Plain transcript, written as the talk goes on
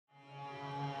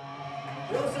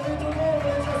Et on salue tout le monde,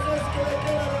 et je sais ce qu'est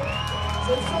laquelle.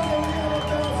 C'est une chose à vous dire, mon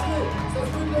terrassier. Ça se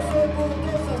peut que le sol est pour le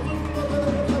dos, ça se peut que vous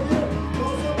m'entendez pas très bien. Mais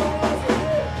on s'en parle là, c'est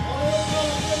vrai. On est là pour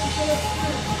la fête du terrassier.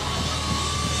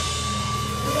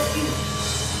 C'est parti.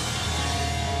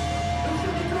 Le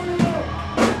jeu du coup, là.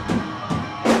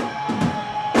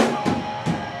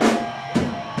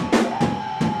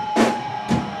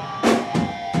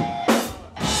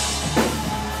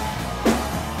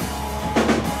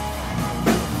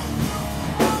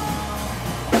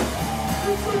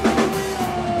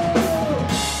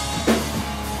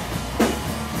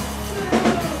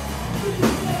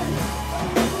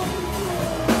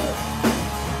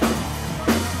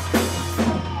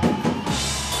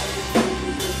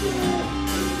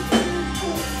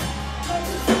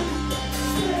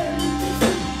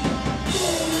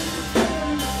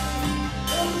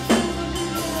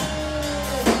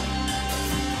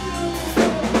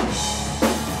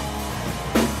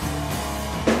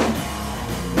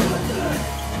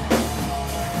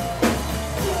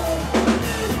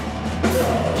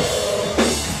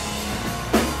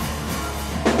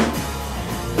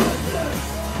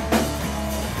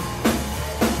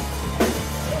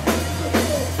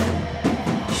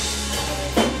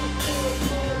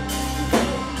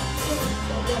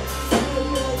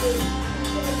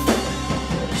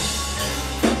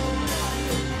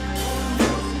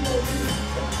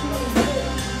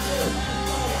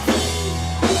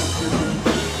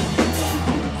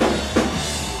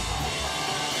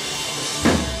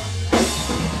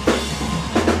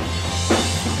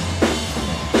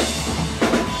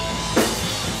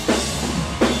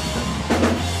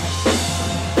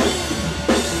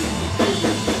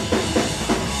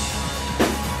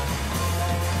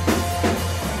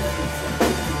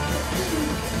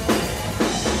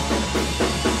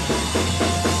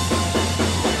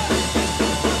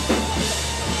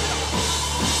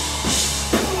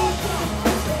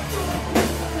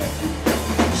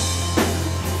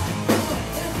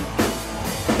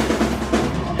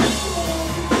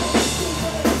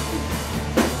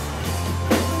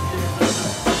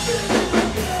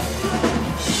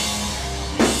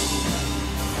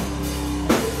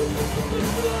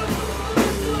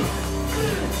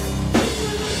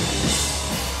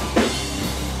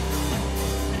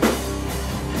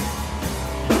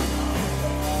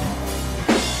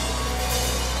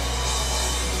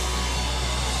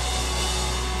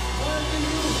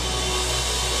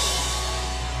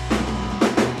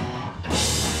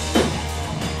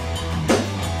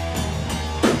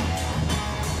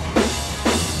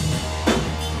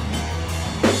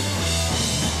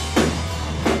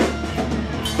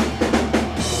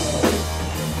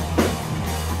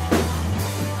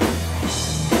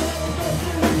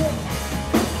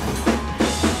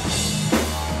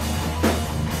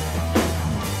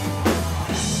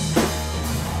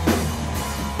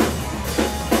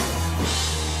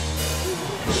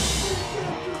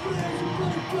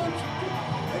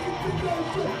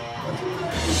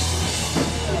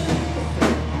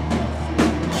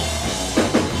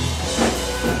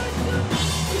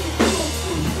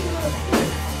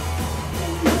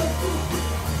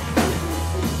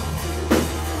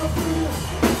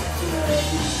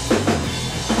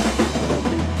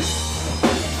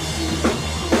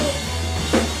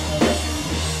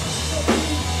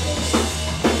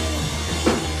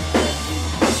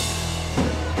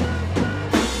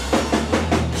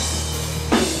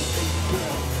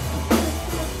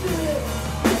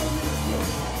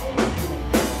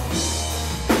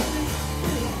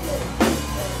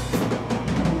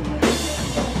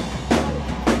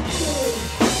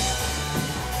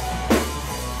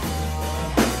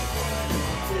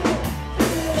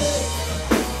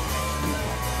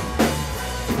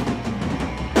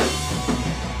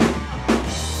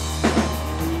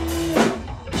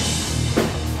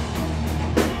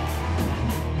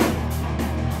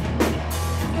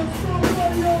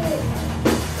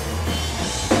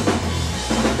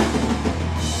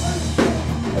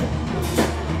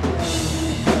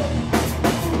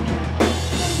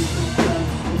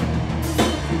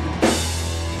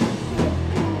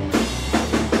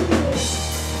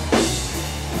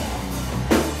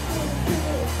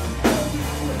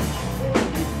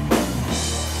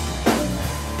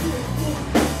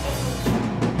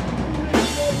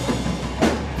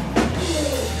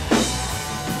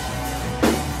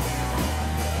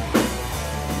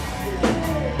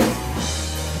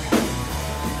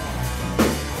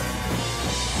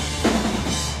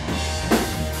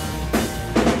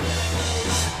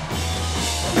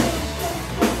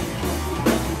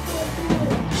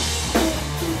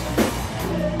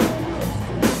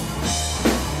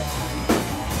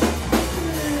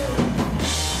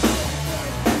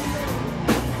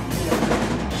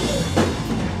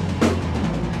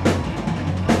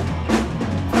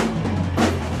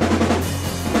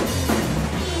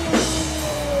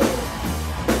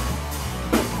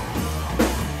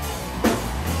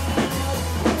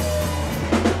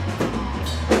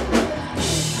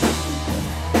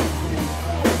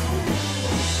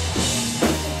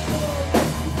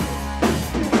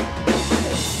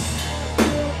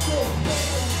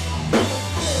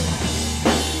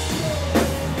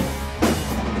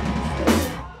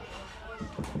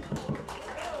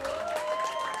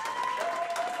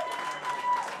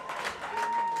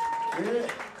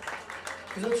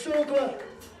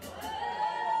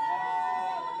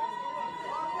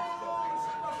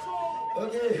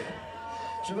 Ok,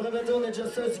 j'aimerais maintenant, on est déjà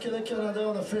 16 Québec-Canada,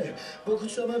 on a fait beaucoup de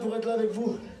chemin pour être là avec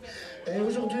vous. Et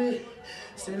aujourd'hui,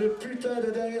 c'est le putain de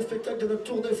dernier spectacle de notre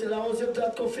tournée, c'est la 11e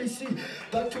date qu'on fait ici,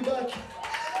 back to back.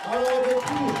 Alors avec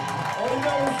vous, on y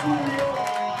va au fou, Lyon.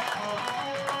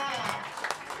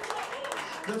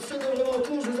 Notre scène est vraiment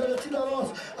court, je vous avertis d'avance.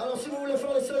 Alors si vous voulez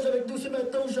faire le stage avec nous, c'est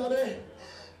maintenant ou jamais.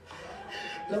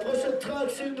 La prochaine track,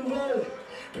 c'est une nouvelle.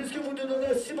 Puisque vous nous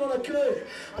donnez si bon accueil,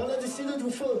 on a décidé de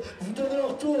vous donner un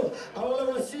retour. Alors la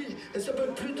voici, elle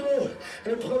s'appelle Pluto.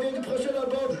 Elle provient du prochain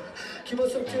album qui va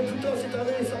sortir plus tard cette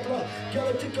année. Il s'appelle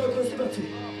Galactic Coco. C'est parti.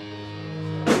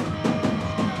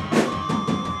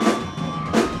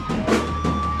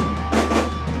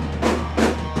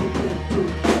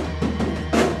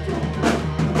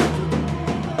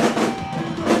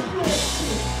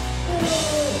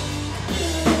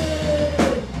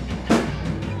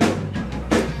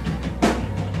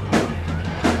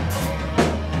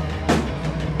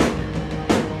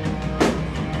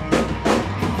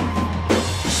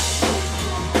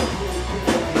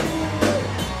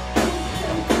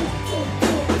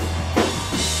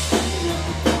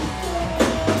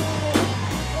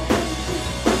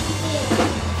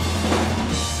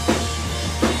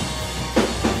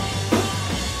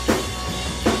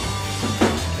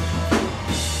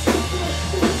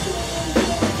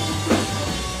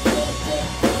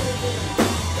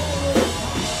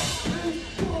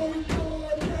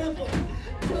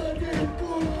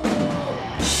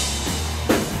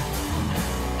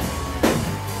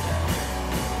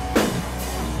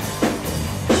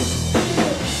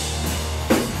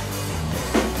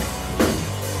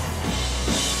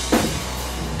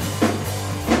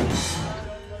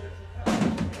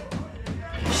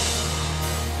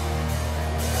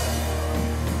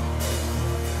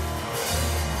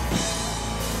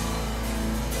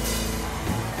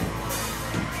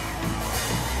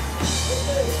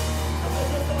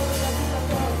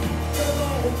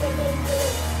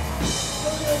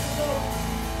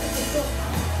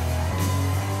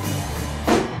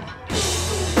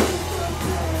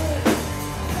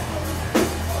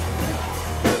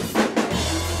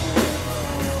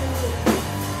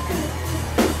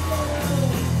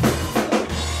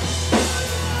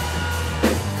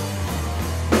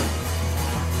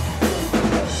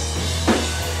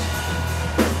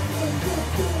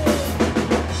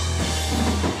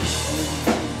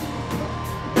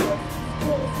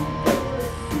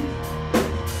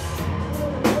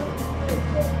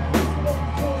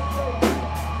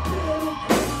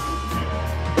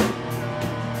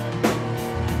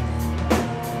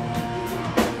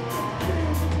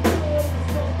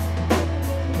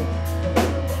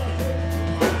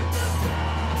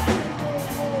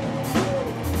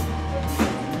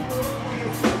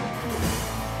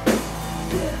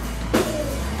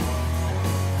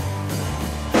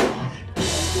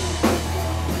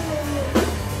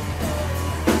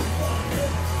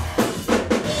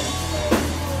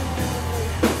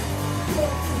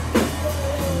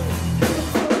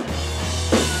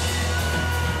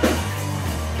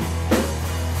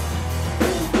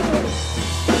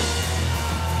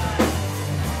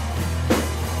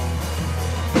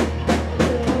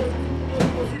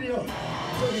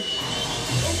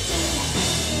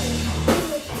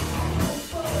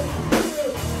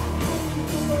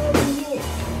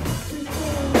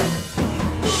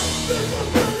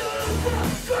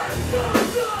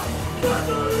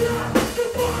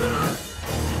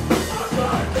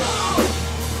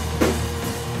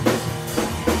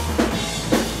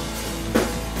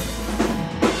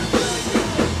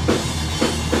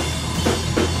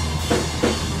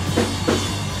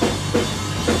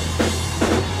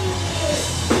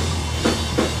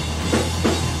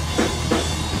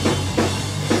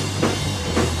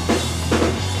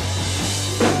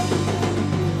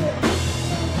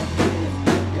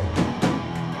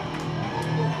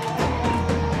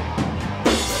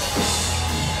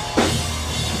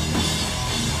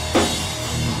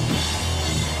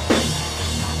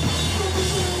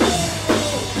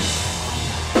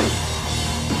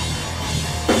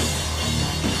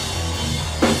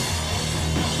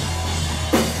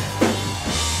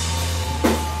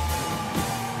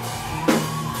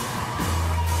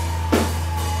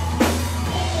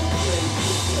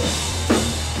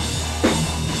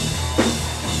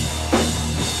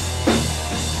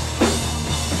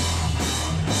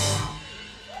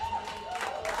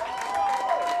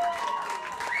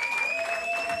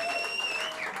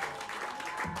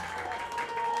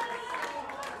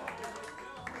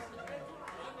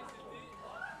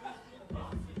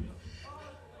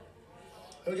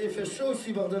 Ok, il fait chaud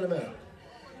aussi, bordel de mer.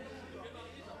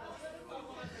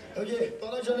 Ok,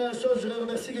 pendant que j'en ai la chance, je voudrais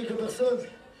remercier quelques personnes.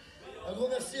 Un gros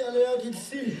merci à Léa qui est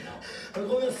ici. Un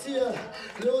gros merci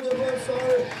à Léo de Bonne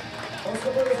soirée. On se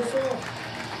revoit ce soir.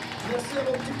 Merci à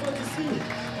mon petit pote ici,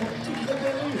 mon petit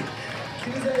Grégory, qui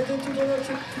nous a aidés tout au long de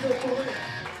cette tournée.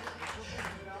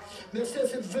 Merci à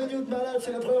cette venue de malade,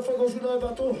 c'est la première fois qu'on joue dans un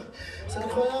bateau. C'est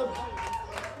incroyable.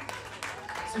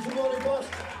 C'est tout le monde les potes.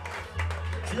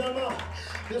 Finalement,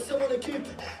 merci à mon équipe.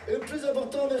 Et le plus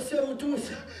important, merci à vous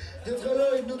tous d'être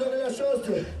là et de nous donner la chance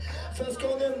de faire ce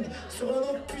qu'on aime sur un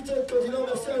autre putain de continent.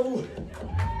 Merci à vous.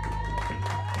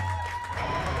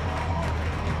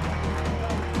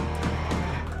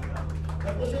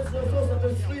 La prochaine chanson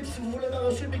s'appelle Flip. Si vous voulez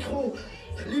m'arracher le micro,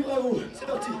 libre à vous. C'est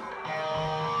parti.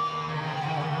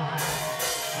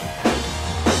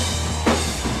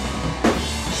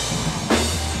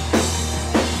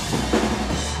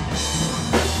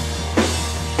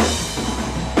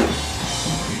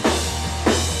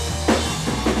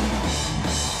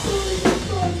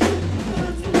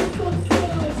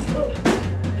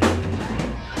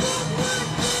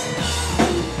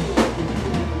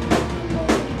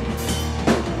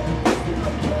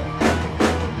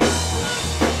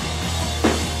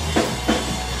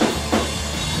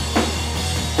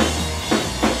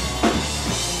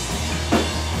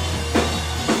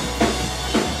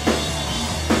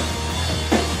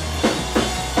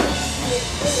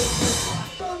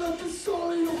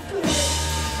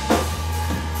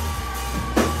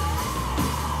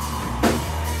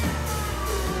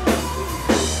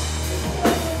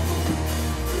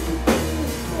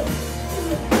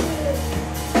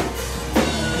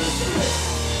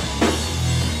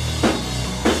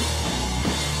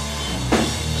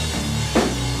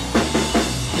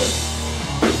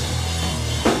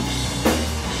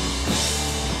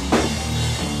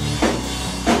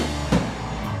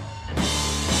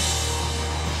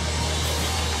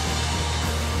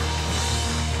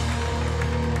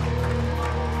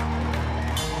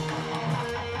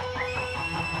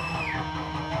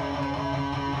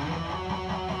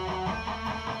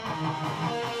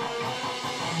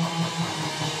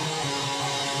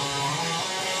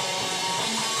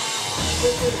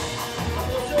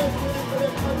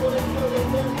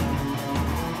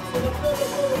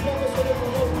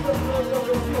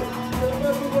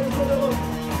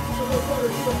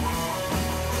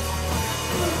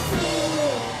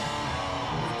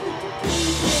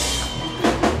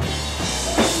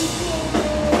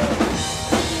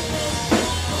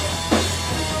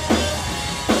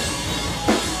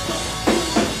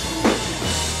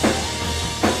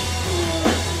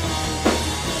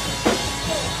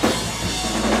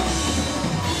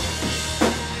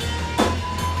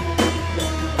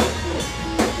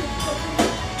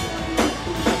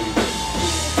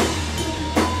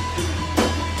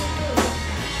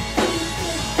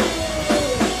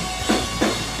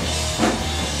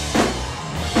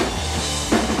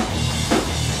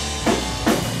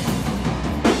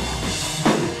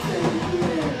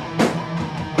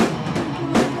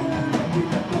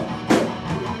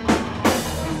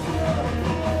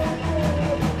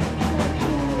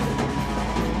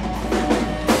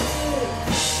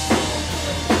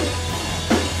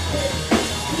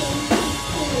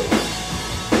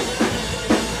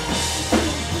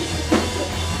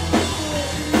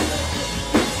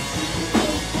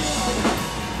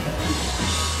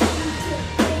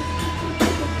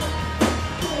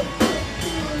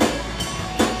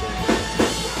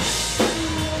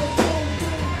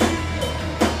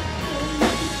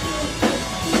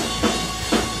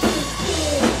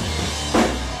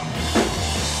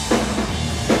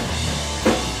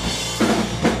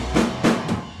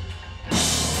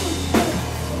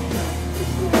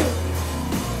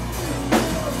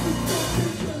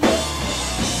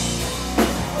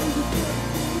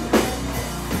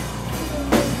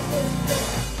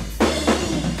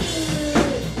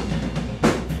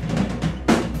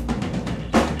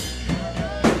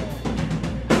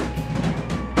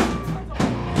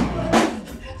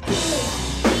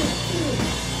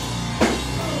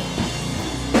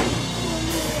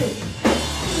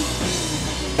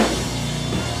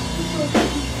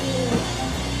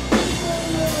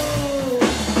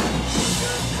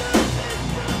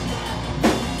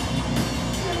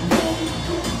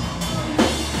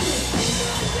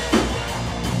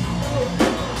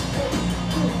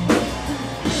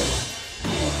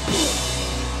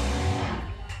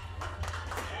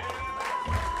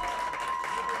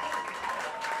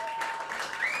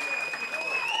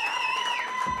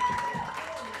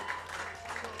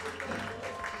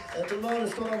 Tout le monde,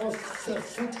 est-ce qu'on va faire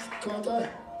foutre Quentin?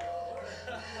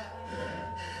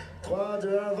 3,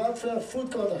 2, 1, va te faire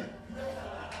foutre Quentin.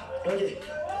 Ok.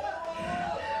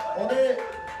 On est...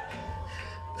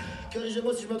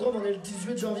 Corrigez-moi si je me trompe, on est le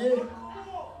 18 janvier.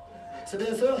 C'est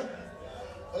bien ça?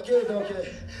 Ok, donc,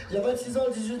 il y a 26 ans,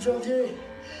 le 18 janvier,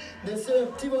 naissait un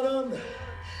petit bonhomme.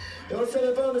 Et on ne le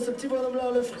savait pas, mais ce petit bonhomme-là,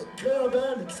 on a créé un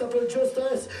band qui s'appelle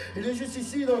Justice. Il est juste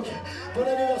ici, donc, bon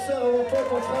anniversaire à mon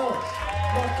pote, mon frère,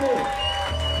 Marco.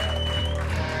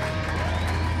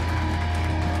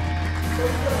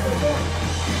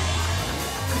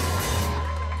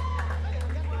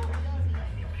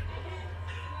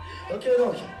 Ok,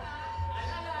 donc,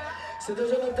 c'est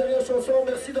déjà notre dernière chanson.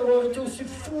 Merci d'avoir été aussi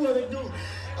fou avec nous.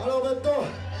 Alors maintenant,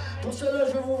 pour celle-là,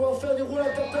 je vais vous voir faire des roues à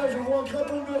tartare, je vais vous voir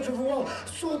grimper au mur, je vais vous voir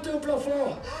sauter au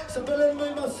plafond. Ça s'appelle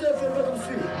Enemy Myself, elle va comme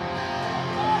suit.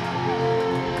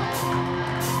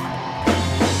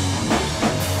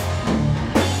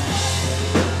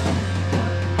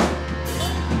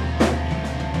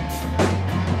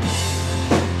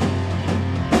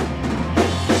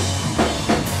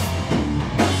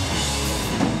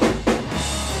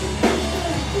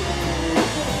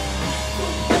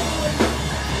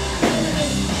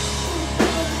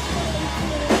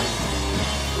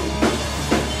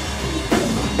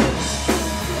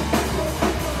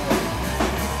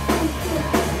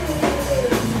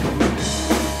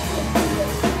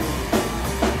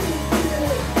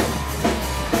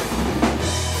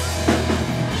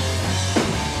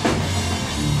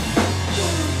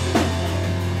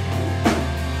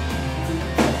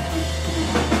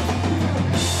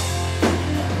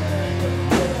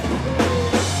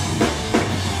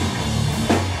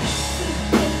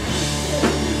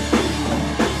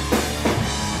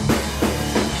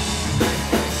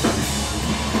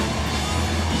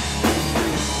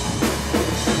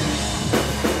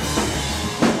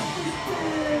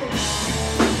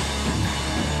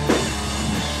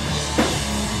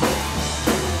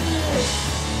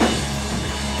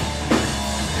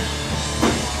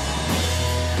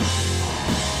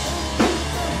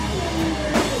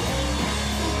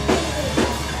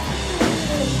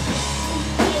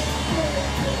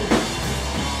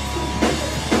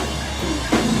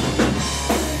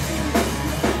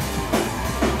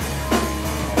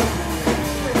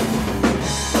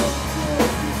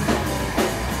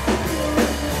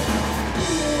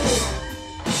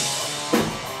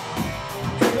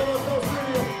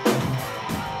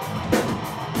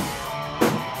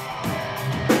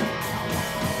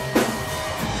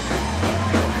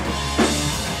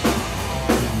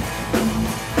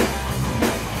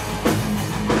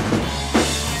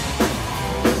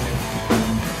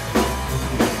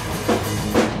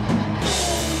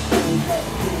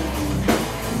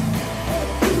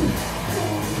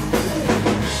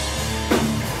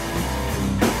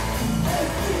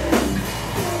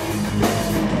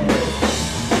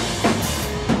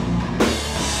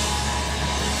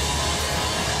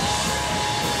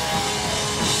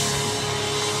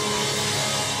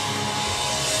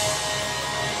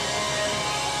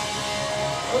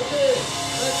 Ok,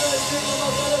 maintenant ici, on va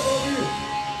pas vendu.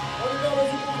 On y va,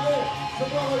 vas-y, complet. Je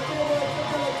vois un tournoi à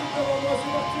traiter la coupe devant moi.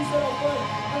 C'est parti, c'est la fin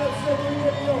de la cérémonie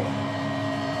à Lyon.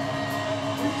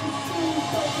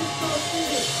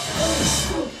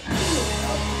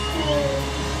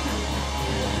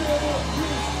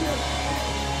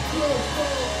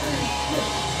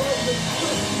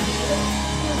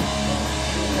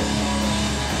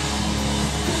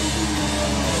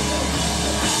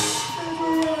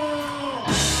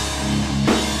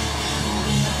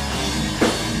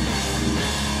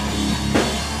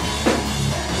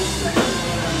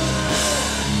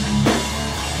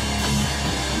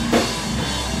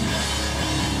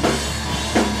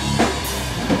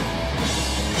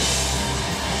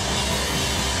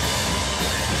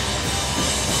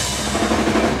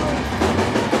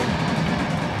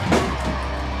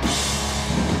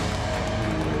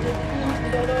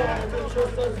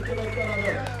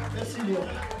 Merci Lyon.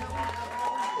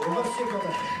 Merci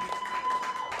Quentin.